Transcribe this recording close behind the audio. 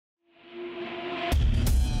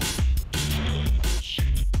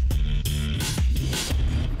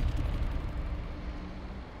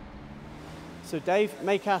So Dave,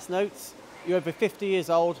 Maycast-Noakes, you're over 50 years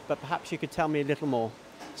old, but perhaps you could tell me a little more.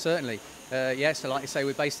 Certainly. Yes, so like you say,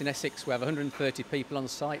 we're based in Essex. We have 130 people on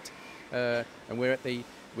site, and we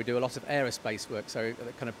do a lot of aerospace work, so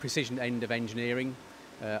the kind of precision end of engineering.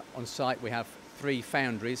 On site we have 3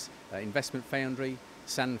 foundries, investment foundry,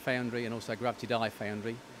 sand foundry, and also gravity die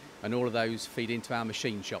foundry, and all of those feed into our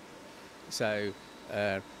machine shop. So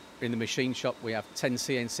in the machine shop we have 10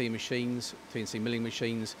 CNC machines, CNC milling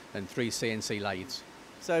machines, and 3 CNC lathes.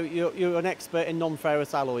 So you're an expert in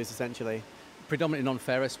non-ferrous alloys, essentially? Predominantly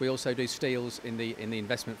non-ferrous. We also do steels in the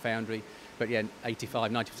investment foundry, but yeah,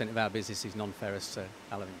 85–90% of our business is non-ferrous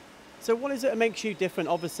alloy. So what is it that makes you different?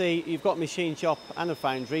 Obviously, you've got a machine shop and a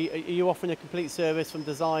foundry. Are you offering a complete service from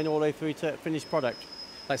design all the way through to finished product?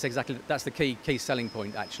 That's the key selling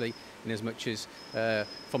point, actually, in as much as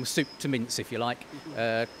from soup to mince, if you like.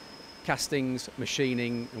 Castings,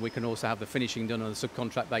 machining, and we can also have the finishing done on a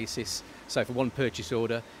subcontract basis. So for one purchase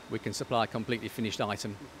order, we can supply a completely finished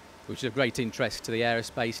item, which is of great interest to the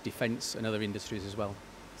aerospace, defence and other industries as well.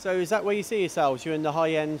 So is that where you see yourselves? You're in the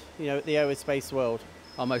high end, the aerospace world?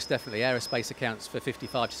 Oh, most definitely. Aerospace accounts for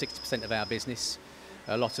 55–60% of our business,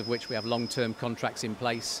 a lot of which we have long-term contracts in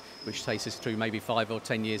place, which takes us through maybe 5 or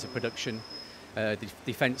 10 years of production. The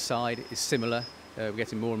defence side is similar. We're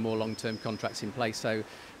getting more and more long-term contracts in place, so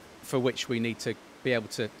for which we need to be able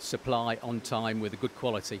to supply on time with a good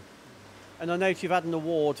quality. And I note you've had an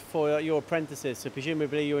award for your apprentices, so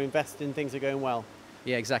presumably you're investing in things are going well.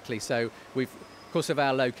 Yeah, exactly. So because of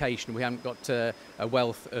our location, we haven't got a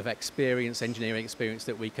wealth of experience, engineering experience,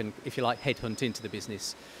 that we can, if you like, headhunt into the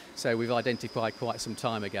business. So we've identified quite some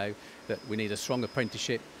time ago that we need a strong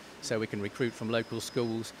apprenticeship so we can recruit from local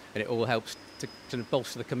schools, and it all helps to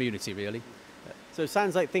bolster the community, really. So it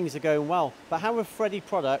sounds like things are going well, but how have Freddy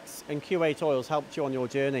products and Q8 oils helped you on your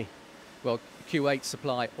journey? Well, Q8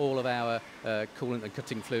 supply all of our coolant and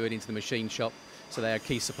cutting fluid into the machine shop, so they're a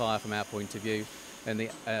key supplier from our point of view. And the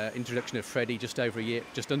introduction of Freddy just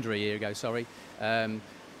under a year ago,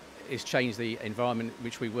 has changed the environment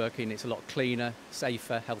which we work in. It's a lot cleaner,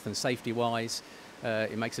 safer, health and safety wise.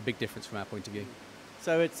 It makes a big difference from our point of view.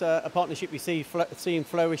 So it's a partnership you see seeing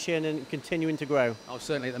flourishing and continuing to grow? Oh,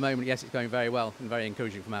 certainly at the moment, yes, it's going very well and very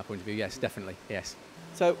encouraging from our point of view, yes, definitely, yes.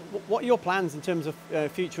 So what are your plans in terms of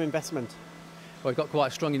future investment? Well, we've got quite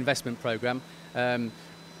a strong investment programme.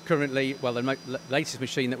 Currently, well, the latest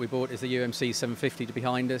machine that we bought is the UMC 750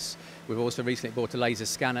 behind us. We've also recently bought a laser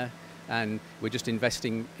scanner, and we're just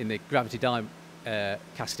investing in the gravity die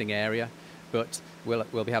casting area. But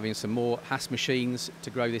we'll be having some more HAAS machines to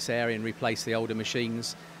grow this area and replace the older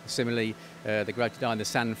machines. Similarly, the gravity die and the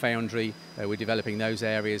sand foundry, we're developing those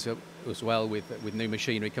areas as well with new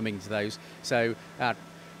machinery coming into those. So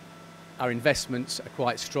our investments are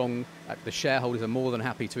quite strong. The shareholders are more than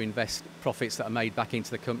happy to invest profits that are made back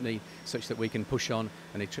into the company such that we can push on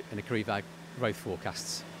and achieve our growth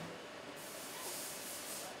forecasts.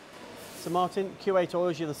 So Martin, Q8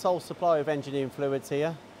 Oils, you're the sole supplier of engineering fluids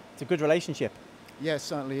here. It's a good relationship. Yeah, it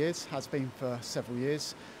certainly is. Has been for several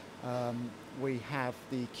years. We have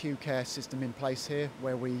the Q-Care system in place here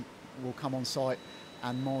where we will come on site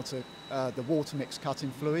and monitor the water mix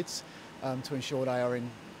cutting fluids to ensure they are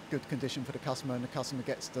in good condition for the customer and the customer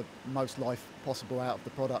gets the most life possible out of the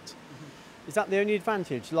product. Mm-hmm. Is that the only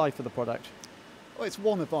advantage, life of the product? Well, it's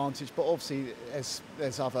one advantage, but obviously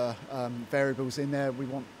there's other variables in there. We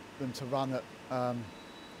want them to run at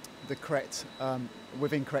the correct,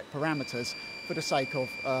 within correct parameters for the sake of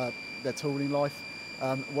their tooling life,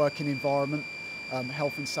 working environment,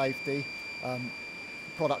 health and safety,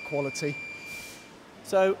 product quality.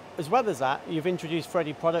 So, as well as that, you've introduced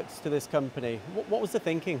Freddy products to this company. What was the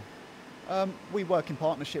thinking? We work in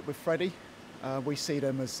partnership with Freddy. We see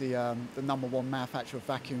them as the #1 manufacturer of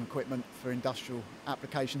vacuum equipment for industrial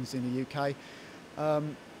applications in the UK.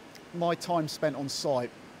 My time spent on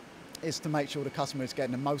site is to make sure the customer is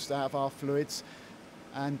getting the most out of our fluids,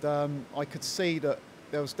 and I could see that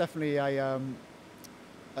there was definitely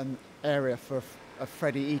an area for a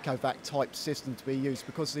Freddy EcoVac type system to be used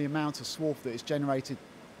because of the amount of swarf that is generated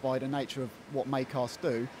by the nature of what Maycast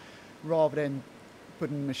do, rather than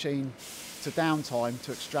putting the machine to downtime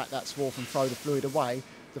to extract that swarf and throw the fluid away.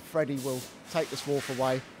 The Freddy will take the swarf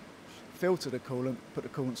away, filter the coolant, put the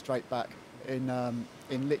coolant straight back in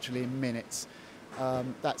literally in minutes.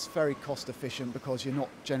 That's very cost efficient because you're not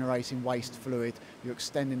generating waste fluid, you're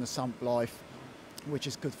extending the sump life, which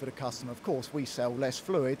is good for the customer. Of course, we sell less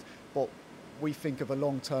fluid, but we think of a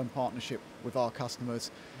long-term partnership with our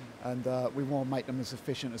customers, and we want to make them as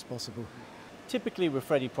efficient as possible. Typically with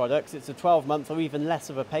Freddy products, it's a 12-month or even less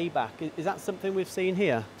of a payback. Is that something we've seen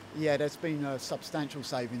here? Yeah, there's been substantial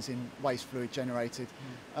savings in waste fluid generated.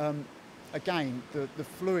 Again, the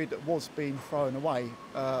fluid that was being thrown away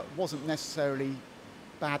wasn't necessarily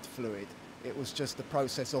bad fluid. It was just the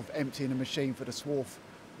process of emptying the machine for the swarf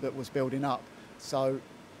that was building up. So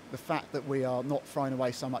the fact that we are not throwing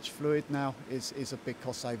away so much fluid now is a big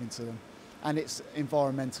cost saving to them. And it's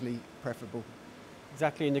environmentally preferable.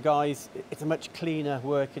 Exactly, and the guys, it's a much cleaner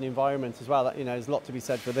working environment as well. You know, there's a lot to be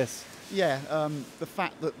said for this. Yeah, the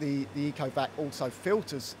fact that the EcoVac also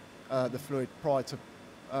filters the fluid prior to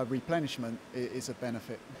replenishment is a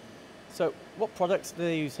benefit. So what products do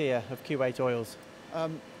they use here of Q8 oils?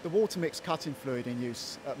 The water mix cutting fluid in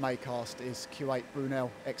use at Maycast is Q8 Brunel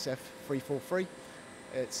XF343.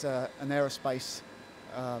 It's an aerospace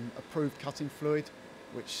approved cutting fluid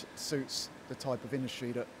which suits the type of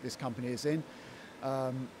industry that this company is in.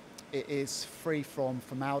 It is free from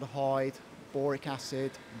formaldehyde, boric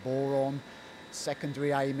acid, boron,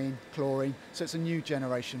 secondary amine, chlorine. So it's a new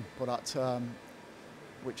generation product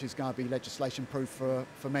which is going to be legislation proof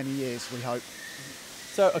for many years, we hope.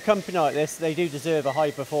 So a company like this, they do deserve a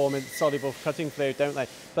high performance soluble cutting fluid, don't they?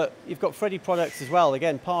 But you've got Freddy products as well,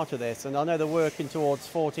 again, part of this, and I know they're working towards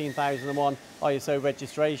 14001 ISO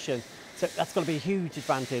registration. So that's got to be a huge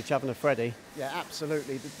advantage having a Freddy. Yeah,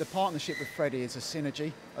 absolutely. The partnership with Freddy is a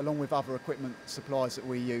synergy, along with other equipment suppliers that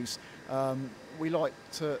we use. We like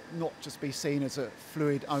to not just be seen as a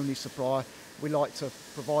fluid-only supplier. We like to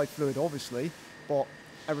provide fluid, obviously, but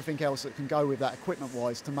everything else that can go with that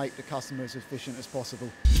equipment-wise to make the customer as efficient as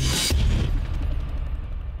possible.